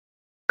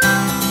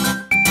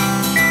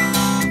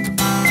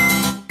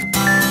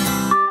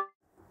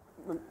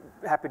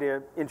happy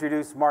to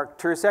introduce Mark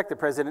Tercek, the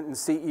President and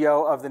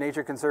CEO of the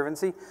Nature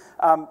Conservancy.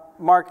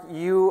 Mark,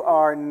 you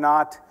are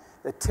not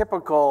the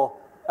typical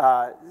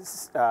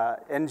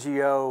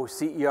NGO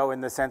CEO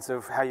in the sense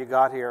of how you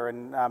got here,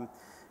 and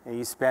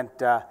you spent,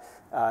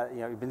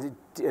 you've been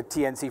at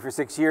TNC for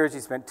 6 years.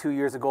 You spent 2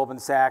 years at Goldman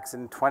Sachs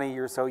and 20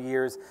 or so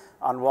years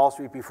on Wall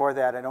Street before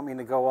that. I don't mean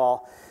to go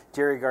all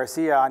Jerry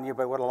Garcia on you,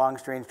 but what a long,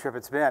 strange trip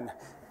it's been.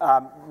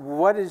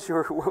 How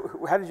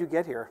did you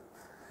get here?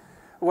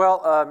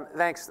 Well,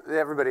 thanks,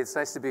 everybody. It's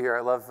nice to be here.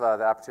 I love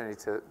the opportunity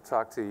to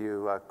talk to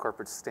you,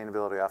 corporate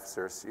sustainability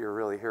officers. You're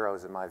really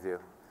heroes in my view.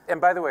 And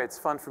by the way, it's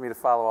fun for me to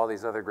follow all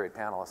these other great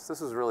panelists.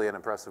 This was really an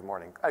impressive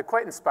morning.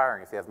 Quite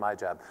inspiring, if you have my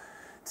job,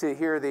 to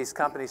hear these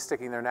companies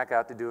sticking their neck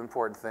out to do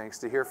important things,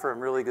 to hear from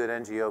really good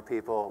NGO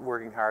people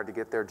working hard to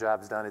get their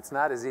jobs done. It's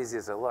not as easy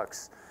as it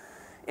looks.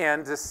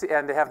 And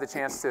to have the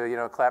chance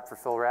to clap for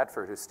Phil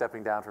Radford, who's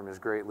stepping down from his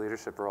great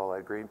leadership role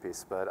at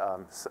Greenpeace. But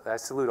I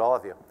salute all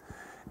of you.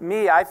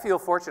 Me, I feel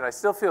fortunate. I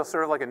still feel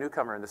sort of like a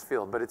newcomer in this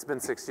field, but it's been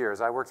 6 years.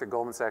 I worked at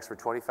Goldman Sachs for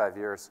 25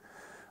 years.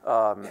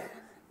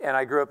 And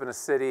I grew up in a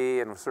city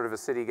and was sort of a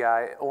city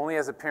guy. Only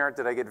as a parent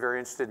did I get very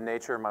interested in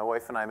nature. My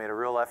wife and I made a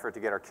real effort to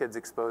get our kids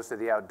exposed to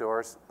the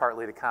outdoors,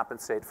 partly to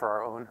compensate for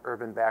our own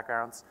urban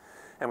backgrounds.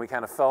 And we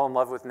kind of fell in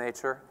love with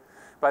nature.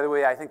 By the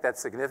way, I think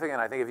that's significant.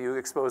 I think if you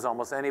expose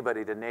almost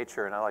anybody to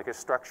nature in a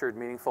structured,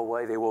 meaningful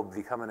way, they will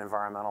become an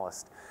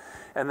environmentalist.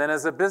 And then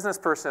as a business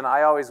person,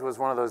 I always was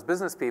one of those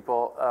business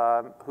people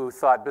who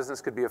thought business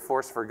could be a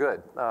force for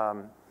good.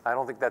 I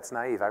don't think that's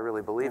naive. I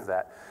really believe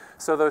that.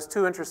 So those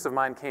two interests of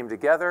mine came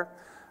together.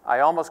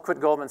 I almost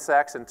quit Goldman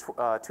Sachs in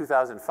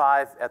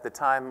 2005. At the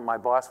time, my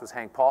boss was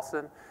Hank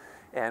Paulson.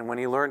 And when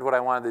he learned what I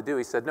wanted to do,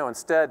 he said, no,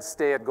 instead,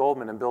 stay at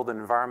Goldman and build an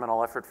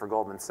environmental effort for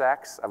Goldman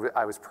Sachs.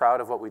 I was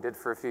proud of what we did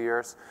for a few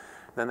years.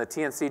 Then the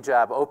TNC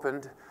job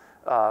opened.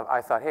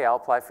 I thought, hey, I'll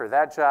apply for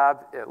that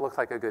job. It looked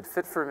like a good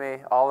fit for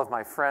me. All of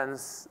my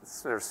friends,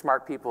 sort of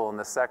smart people in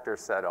the sector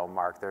said, oh,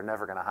 Mark, they're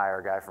never going to hire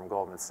a guy from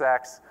Goldman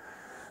Sachs.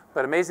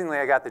 But amazingly,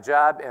 I got the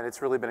job, and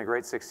it's really been a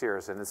great 6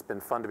 years, and it's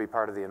been fun to be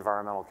part of the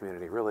environmental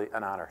community. Really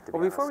an honor to be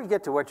honest. Before we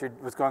get to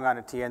what's going on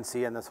at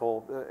TNC and this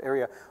whole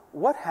area,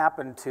 what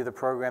happened to the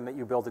program that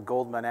you built at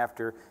Goldman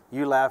after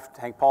you left,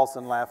 Hank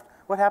Paulson left?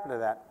 What happened to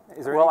that?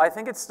 Well, I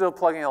think it's still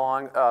plugging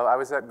along. I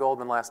was at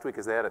Goldman last week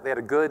because they had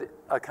a good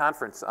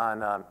conference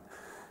on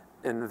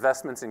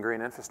investments in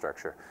green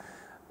infrastructure.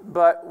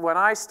 But when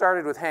I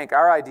started with Hank,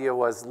 our idea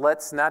was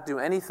let's not do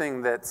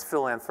anything that's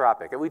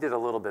philanthropic. And we did a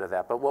little bit of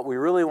that. But what we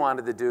really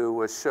wanted to do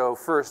was show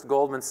first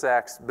Goldman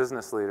Sachs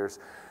business leaders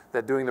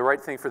that doing the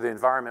right thing for the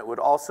environment would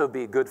also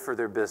be good for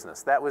their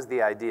business. That was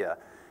the idea.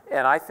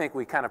 And I think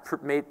we kind of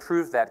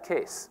proved that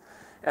case.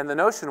 And the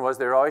notion was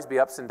there'd always be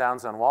ups and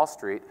downs on Wall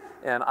Street.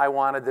 And I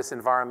wanted this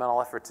environmental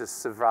effort to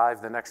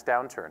survive the next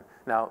downturn.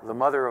 Now, the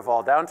mother of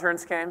all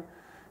downturns came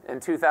in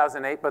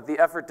 2008, but the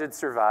effort did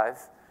survive.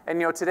 And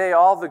today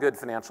all the good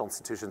financial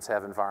institutions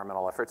have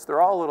environmental efforts.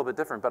 They're all a little bit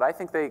different, but I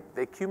think they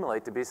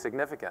accumulate to be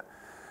significant.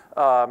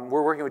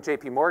 We're working with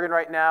JP Morgan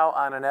right now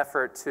on an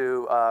effort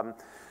to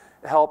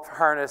help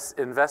harness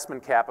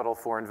investment capital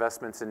for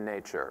investments in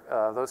nature,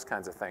 those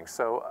kinds of things.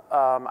 So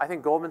I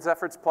think Goldman's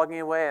efforts plugging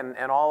away,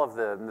 and all of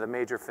the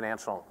major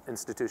financial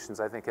institutions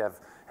I think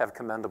have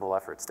commendable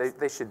efforts.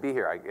 They should be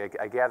here.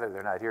 I gather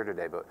they're not here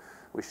today, but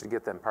we should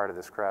get them part of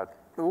this crowd.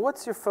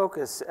 What's your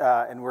focus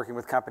in working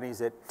with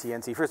companies at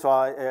TNC? First of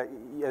all,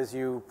 as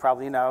you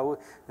probably know,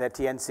 that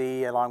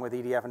TNC, along with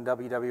EDF and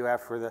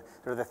WWF,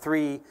 were the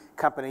three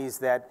companies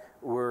that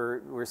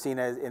were seen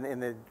as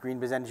in the Green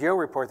Biz NGO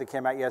report that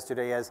came out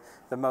yesterday as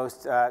the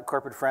most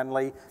corporate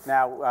friendly.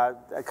 Now,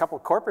 a couple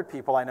of corporate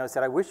people I know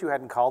said, I wish you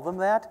hadn't called them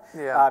that,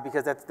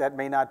 because that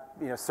may not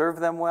serve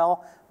them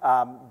well.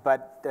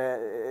 But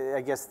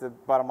I guess the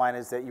bottom line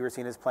is that you were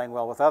seen as playing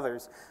well with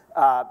others.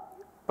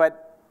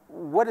 But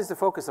what is the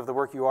focus of the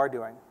work you are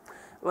doing?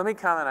 Let me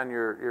comment on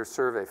your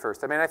survey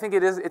first. I mean, I think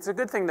it's a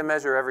good thing to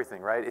measure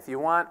everything, right? If you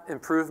want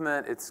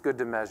improvement, it's good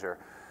to measure.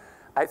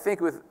 I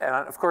think and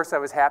of course I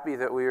was happy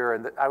that we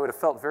were, I would have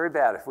felt very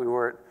bad if we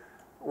weren't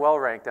well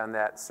ranked on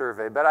that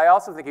survey. But I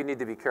also think you need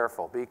to be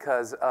careful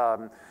because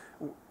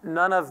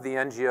none of the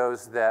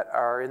NGOs that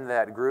are in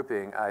that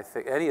grouping, I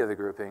think any of the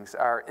groupings,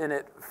 are in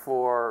it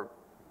for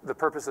the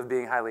purpose of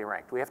being highly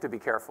ranked. We have to be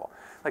careful.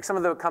 Like some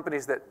of the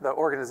companies the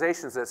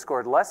organizations that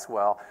scored less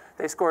well,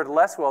 they scored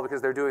less well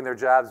because they're doing their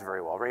jobs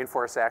very well.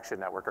 Rainforest Action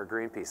Network or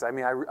Greenpeace. I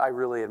mean, I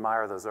really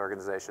admire those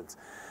organizations.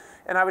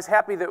 And I was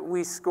happy that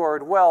we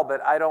scored well,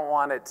 but I don't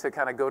want it to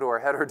kind of go to our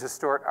head or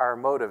distort our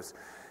motives.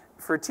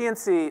 For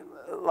TNC,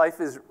 life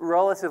is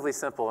relatively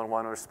simple in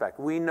one respect.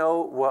 We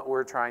know what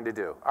we're trying to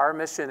do. Our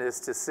mission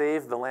is to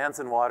save the lands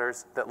and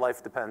waters that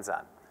life depends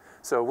on.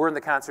 So we're in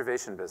the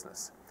conservation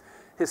business.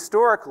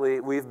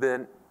 Historically, we've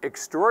been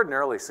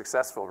extraordinarily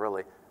successful,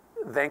 really,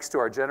 thanks to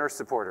our generous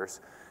supporters,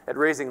 at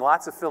raising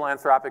lots of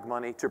philanthropic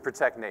money to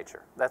protect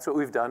nature. That's what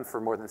we've done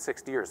for more than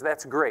 60 years.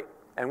 That's great,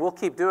 and we'll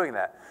keep doing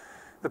that.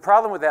 The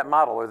problem with that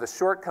model, or the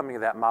shortcoming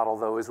of that model,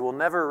 though, is we'll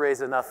never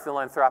raise enough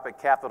philanthropic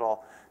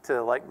capital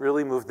to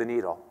really move the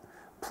needle.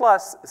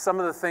 Plus, some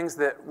of the things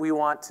that we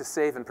want to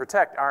save and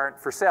protect aren't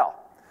for sale.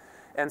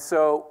 And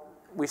so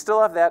we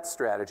still have that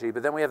strategy,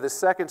 but then we have this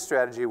second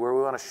strategy where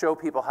we want to show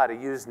people how to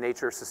use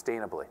nature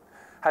sustainably,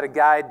 how to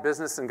guide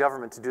business and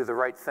government to do the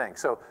right thing.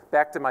 So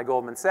back to my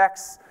Goldman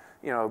Sachs,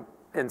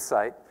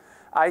 insight.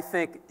 I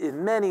think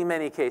in many,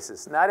 many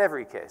cases, not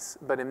every case,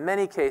 but in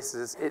many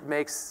cases, it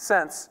makes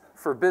sense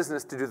for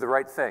business to do the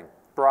right thing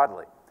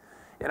broadly.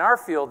 In our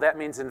field, that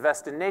means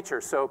invest in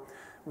nature. So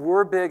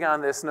we're big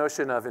on this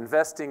notion of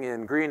investing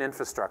in green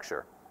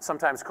infrastructure,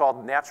 sometimes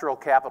called natural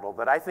capital,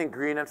 but I think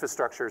green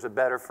infrastructure is a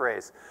better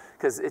phrase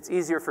because it's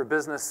easier for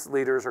business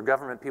leaders or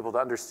government people to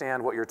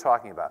understand what you're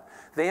talking about.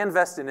 They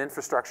invest in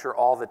infrastructure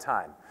all the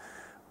time.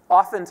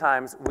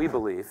 Oftentimes, we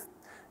believe,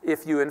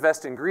 if you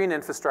invest in green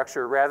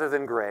infrastructure rather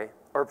than gray,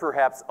 or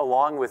perhaps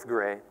along with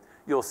gray,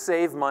 you'll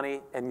save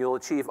money and you'll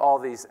achieve all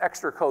these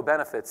extra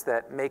co-benefits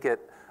that make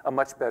it a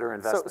much better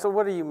investment. So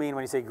what do you mean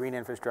when you say green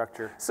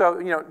infrastructure? So,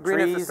 green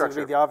Trees infrastructure.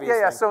 would be the obvious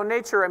yeah, thing. so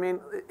nature, I mean,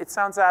 it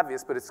sounds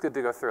obvious, but it's good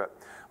to go through it.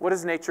 What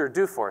does nature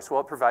do for us?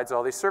 Well, it provides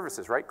all these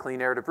services, right?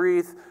 Clean air to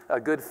breathe,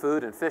 good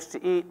food and fish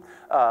to eat,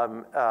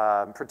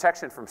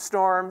 protection from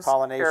storms.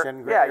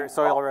 Pollination,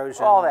 soil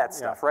erosion. All that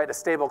stuff, right? A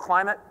stable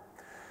climate.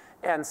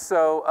 And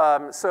so,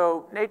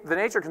 the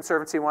Nature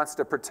Conservancy wants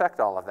to protect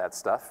all of that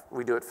stuff.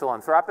 We do it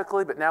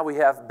philanthropically, but now we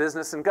have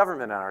business and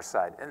government on our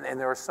side. And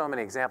there are so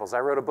many examples. I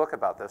wrote a book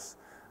about this.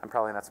 I'm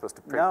probably not supposed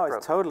to print. No,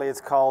 it's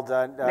called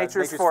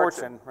Nature's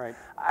Fortune. Right.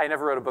 I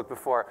never wrote a book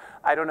before.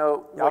 I don't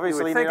know what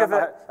obviously you would think of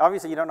it.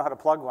 Obviously, you don't know how to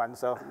plug one,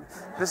 so.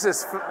 This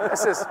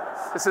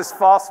is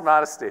false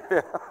modesty.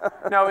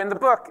 No, in the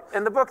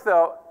book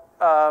though,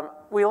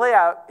 we lay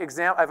out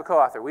I have a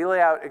co-author. We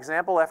lay out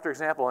example after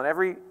example in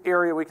every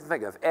area we can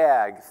think of: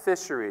 ag,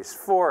 fisheries,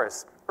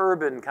 forests,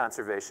 urban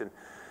conservation.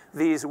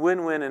 These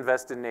win-win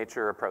invest in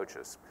nature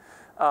approaches.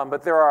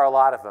 But there are a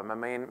lot of them. I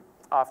mean,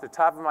 off the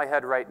top of my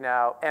head right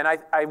now, and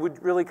I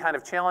would really kind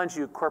of challenge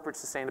you corporate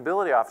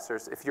sustainability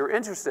officers, if you're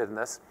interested in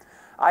this,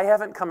 I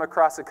haven't come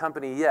across a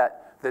company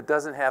yet that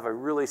doesn't have a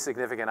really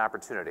significant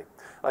opportunity.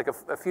 Like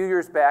a few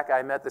years back,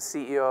 I met the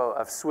CEO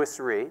of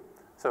Swiss Re,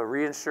 so a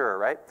reinsurer,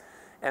 right?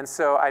 And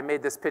so I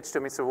made this pitch to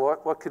him and said, well,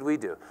 what could we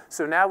do?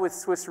 So now with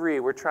Swiss Re,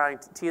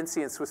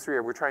 TNC and Swiss Re,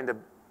 we're trying to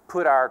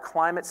put our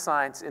climate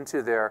science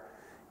into their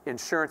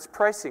insurance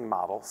pricing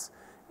models.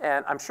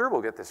 And I'm sure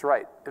we'll get this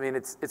right. I mean,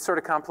 it's sort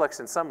of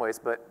complex in some ways,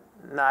 but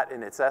not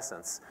in its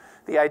essence.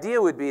 The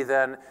idea would be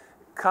then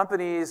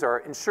companies or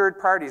insured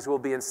parties will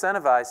be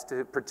incentivized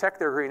to protect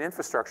their green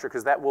infrastructure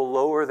because that will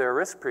lower their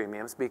risk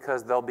premiums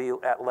because they'll be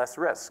at less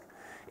risk.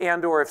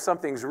 And or if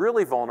something's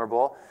really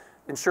vulnerable,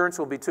 insurance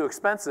will be too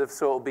expensive,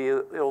 so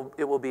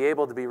it will be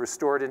able to be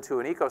restored into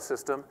an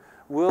ecosystem.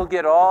 We'll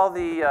get all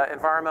the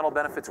environmental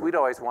benefits we'd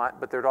always want,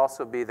 but there'd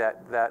also be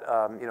that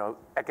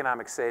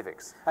economic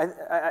savings.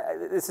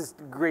 This is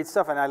great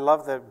stuff, and I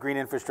love the green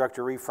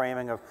infrastructure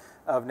reframing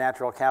of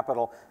natural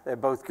capital. They're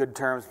both good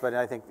terms, but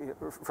I think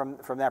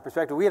from that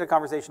perspective, we had a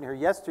conversation here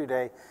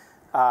yesterday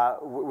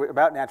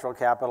about natural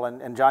capital,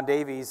 and John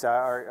Davies,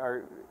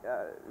 our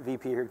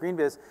VP here at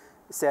GreenBiz,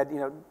 said,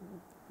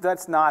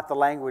 that's not the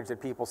language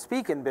that people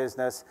speak in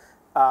business.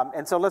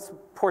 And so let's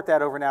port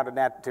that over now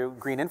to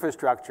green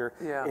infrastructure.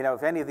 Yeah.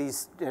 If any of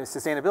these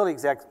sustainability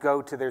execs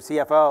go to their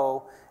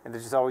CFO, and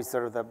there's just always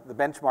sort of the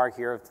benchmark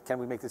here of can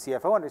we make the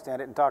CFO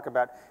understand it and talk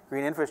about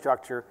green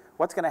infrastructure,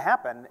 what's going to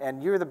happen?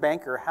 And you're the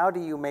banker. How do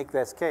you make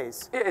this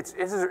case?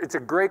 It's a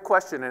great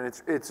question, and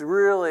it's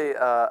really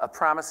a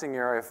promising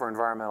area for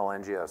environmental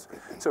NGOs.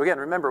 So again,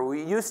 remember,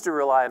 we used to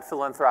rely on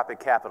philanthropic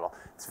capital.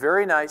 It's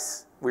very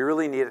nice. We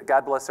really need it.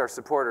 God bless our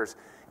supporters.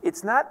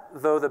 It's not,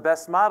 though, the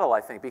best model, I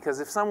think, because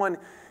if someone,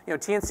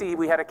 TNC,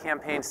 we had a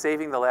campaign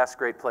saving the last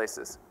great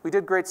places. We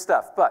did great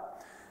stuff,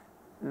 but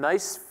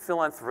nice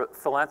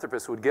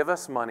philanthropists would give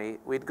us money,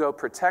 we'd go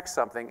protect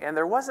something, and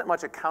there wasn't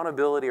much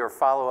accountability or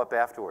follow-up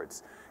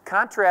afterwards.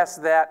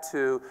 Contrast that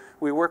to,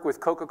 we work with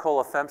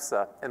Coca-Cola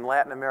FEMSA in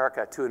Latin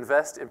America to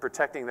invest in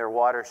protecting their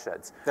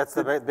watersheds. That's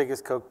the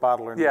biggest Coke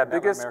bottler in Latin America. Yeah,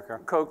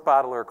 biggest Coke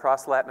bottler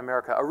across Latin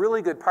America. A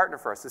really good partner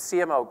for us, the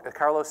CMO,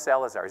 Carlos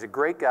Salazar. He's a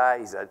great guy.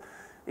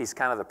 He's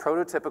kind of the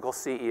prototypical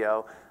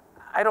CEO.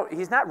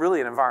 He's not really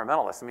an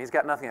environmentalist. I mean, he's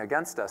got nothing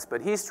against us,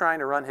 but he's trying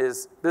to run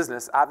his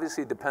business.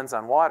 Obviously, it depends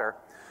on water.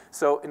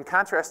 So in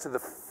contrast to the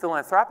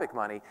philanthropic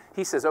money,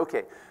 he says,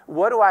 okay,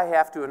 what do I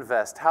have to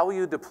invest? How will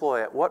you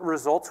deploy it? What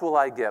results will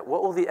I get?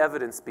 What will the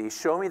evidence be?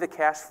 Show me the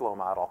cash flow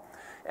model.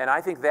 And I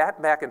think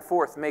that back and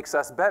forth makes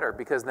us better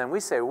because then we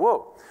say,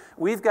 whoa,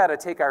 we've got to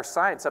take our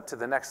science up to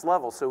the next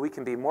level so we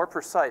can be more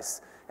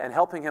precise and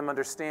helping him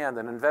understand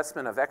an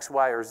investment of X,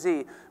 Y, or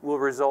Z will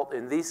result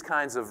in these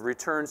kinds of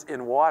returns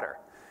in water.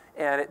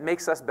 And it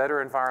makes us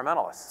better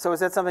environmentalists. So is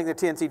that something that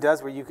TNC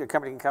does where a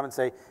company can come and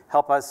say,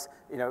 help us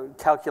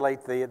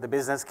calculate the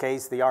business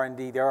case, the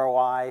R&D, the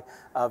ROI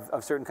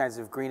of certain kinds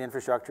of green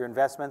infrastructure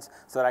investments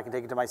so that I can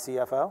take it to my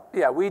CFO?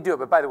 Yeah, we do it.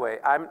 But by the way,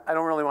 I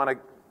don't really want to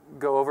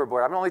go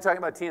overboard. I'm only talking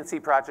about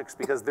TNC projects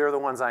because they're the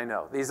ones I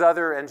know. These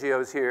other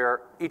NGOs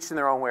here, each in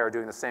their own way, are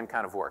doing the same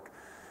kind of work.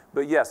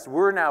 But yes,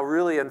 we're now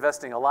really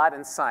investing a lot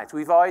in science.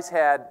 We've always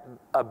had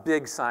a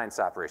big science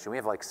operation. We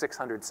have like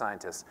 600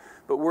 scientists.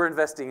 But we're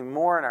investing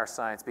more in our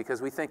science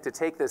because we think to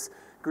take this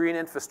green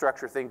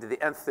infrastructure thing to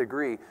the nth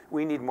degree,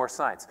 we need more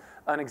science.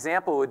 An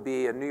example would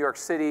be in New York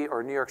City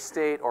or New York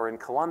State or in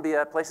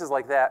Colombia, places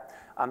like that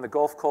on the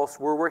Gulf Coast.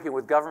 We're working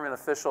with government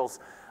officials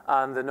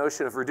on the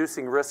notion of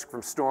reducing risk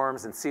from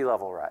storms and sea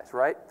level rise,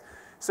 right?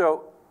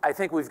 So I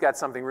think we've got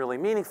something really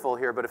meaningful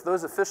here, but if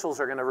those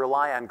officials are going to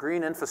rely on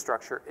green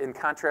infrastructure in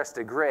contrast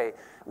to gray,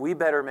 we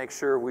better make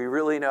sure we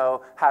really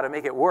know how to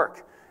make it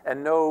work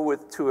and know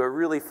to a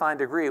really fine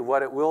degree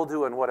what it will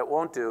do and what it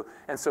won't do.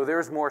 And so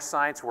there's more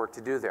science work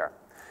to do there.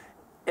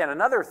 And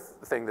another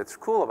thing that's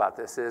cool about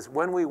this is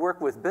when we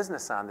work with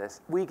business on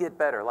this, we get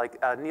better. Like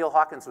Neil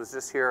Hawkins was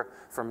just here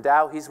from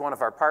Dow. He's one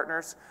of our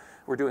partners.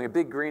 We're doing a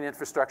big green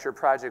infrastructure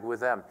project with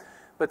them.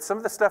 But some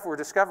of the stuff we're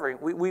discovering,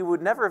 we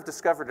would never have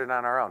discovered it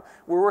on our own.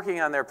 We're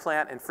working on their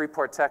plant in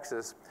Freeport,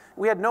 Texas.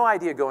 We had no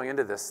idea going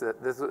into this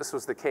that this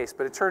was the case,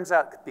 but it turns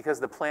out because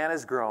the plant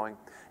is growing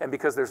and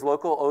because there's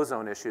local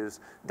ozone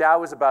issues,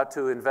 Dow is about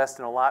to invest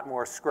in a lot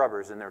more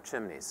scrubbers in their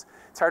chimneys.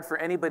 It's hard for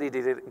anybody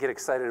to get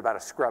excited about a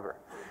scrubber.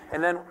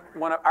 And then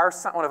one of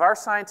our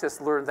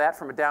scientists learned that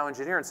from a Dow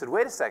engineer and said,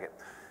 wait a second,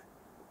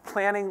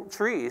 planting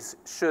trees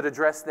should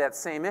address that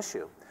same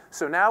issue.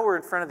 So now we're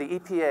in front of the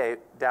EPA,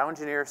 Dow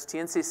engineers,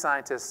 TNC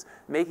scientists,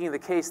 making the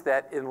case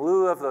that in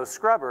lieu of those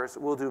scrubbers,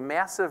 we'll do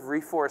massive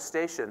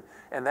reforestation,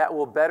 and that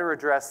will better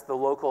address the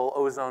local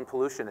ozone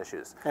pollution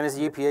issues. And is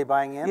the EPA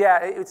buying in?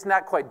 Yeah, it's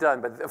not quite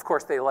done, but of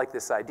course they like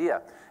this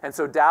idea. And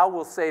so Dow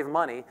will save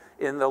money.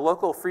 In the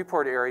local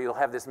Freeport area, you'll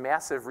have this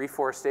massive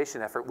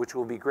reforestation effort, which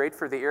will be great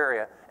for the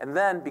area. And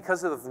then,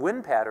 because of the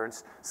wind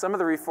patterns, some of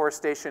the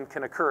reforestation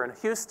can occur in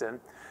Houston.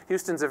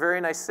 Houston's a very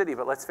nice city,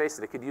 but let's face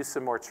it, it could use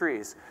some more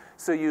trees.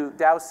 So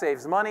Dow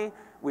saves money,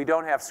 we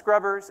don't have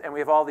scrubbers, and we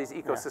have all these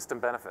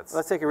ecosystem benefits.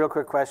 Let's take a real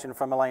quick question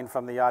from Elaine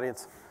from the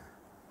audience.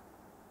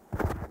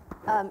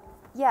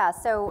 Yeah,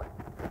 so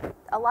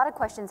a lot of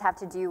questions have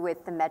to do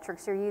with the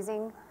metrics you're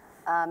using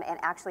and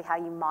actually how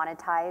you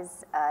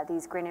monetize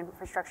these green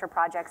infrastructure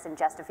projects and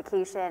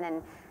justification,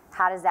 and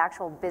how does the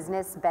actual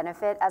business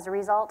benefit as a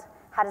result?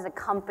 How does a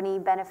company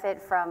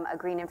benefit from a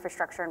green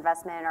infrastructure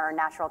investment or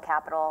natural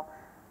capital?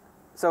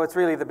 So it's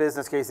really the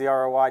business case, the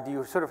ROI. Do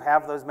you sort of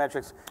have those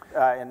metrics?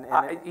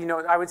 You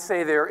know, I would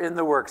say they're in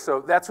the works.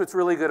 So that's what's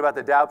really good about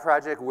the Dow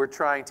project. We're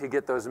trying to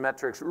get those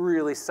metrics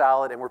really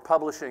solid, and we're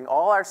publishing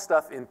all our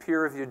stuff in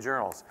peer-reviewed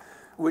journals,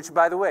 which,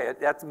 by the way,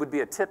 that would be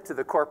a tip to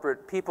the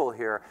corporate people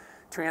here.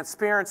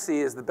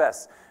 Transparency is the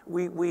best.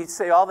 We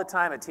say all the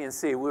time at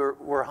TNC,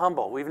 we're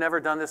humble. We've never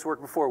done this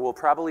work before. We'll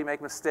probably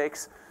make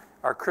mistakes.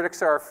 Our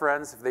critics are our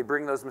friends if they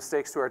bring those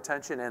mistakes to our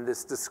attention, and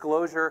this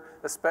disclosure,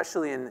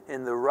 especially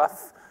in the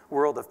rough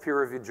world of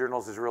peer-reviewed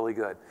journals, is really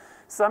good.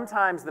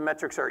 Sometimes the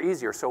metrics are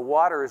easier, so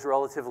water is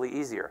relatively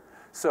easier.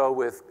 So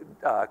with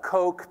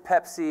Coke,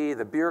 Pepsi,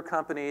 the beer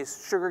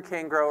companies,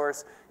 sugarcane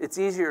growers, it's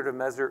easier to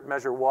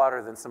measure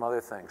water than some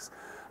other things.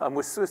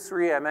 With Swiss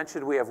Re, I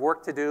mentioned we have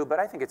work to do, but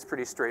I think it's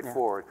pretty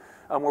straightforward.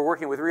 Yeah. We're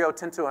working with Rio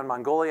Tinto in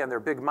Mongolia on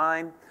their big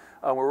mine.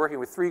 We're working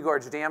with Three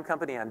Gorge Dam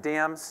Company on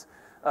dams.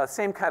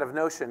 Same kind of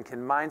notion,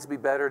 can mines be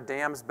better,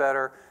 dams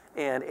better?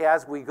 And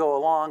as we go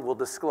along, we'll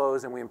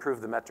disclose and we improve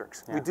the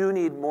metrics. Yeah. We do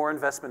need more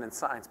investment in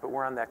science, but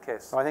we're on that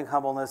case. So I think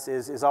humbleness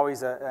is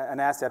always an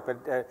asset,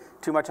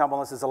 but too much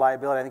humbleness is a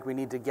liability. I think we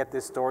need to get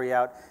this story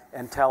out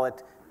and tell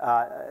it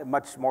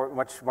much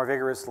more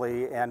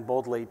vigorously and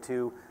boldly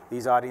to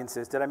these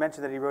audiences. Did I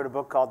mention that he wrote a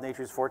book called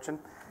Nature's Fortune?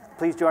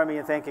 Please join me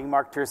in thanking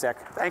Mark Tercek.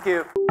 Thank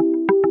you.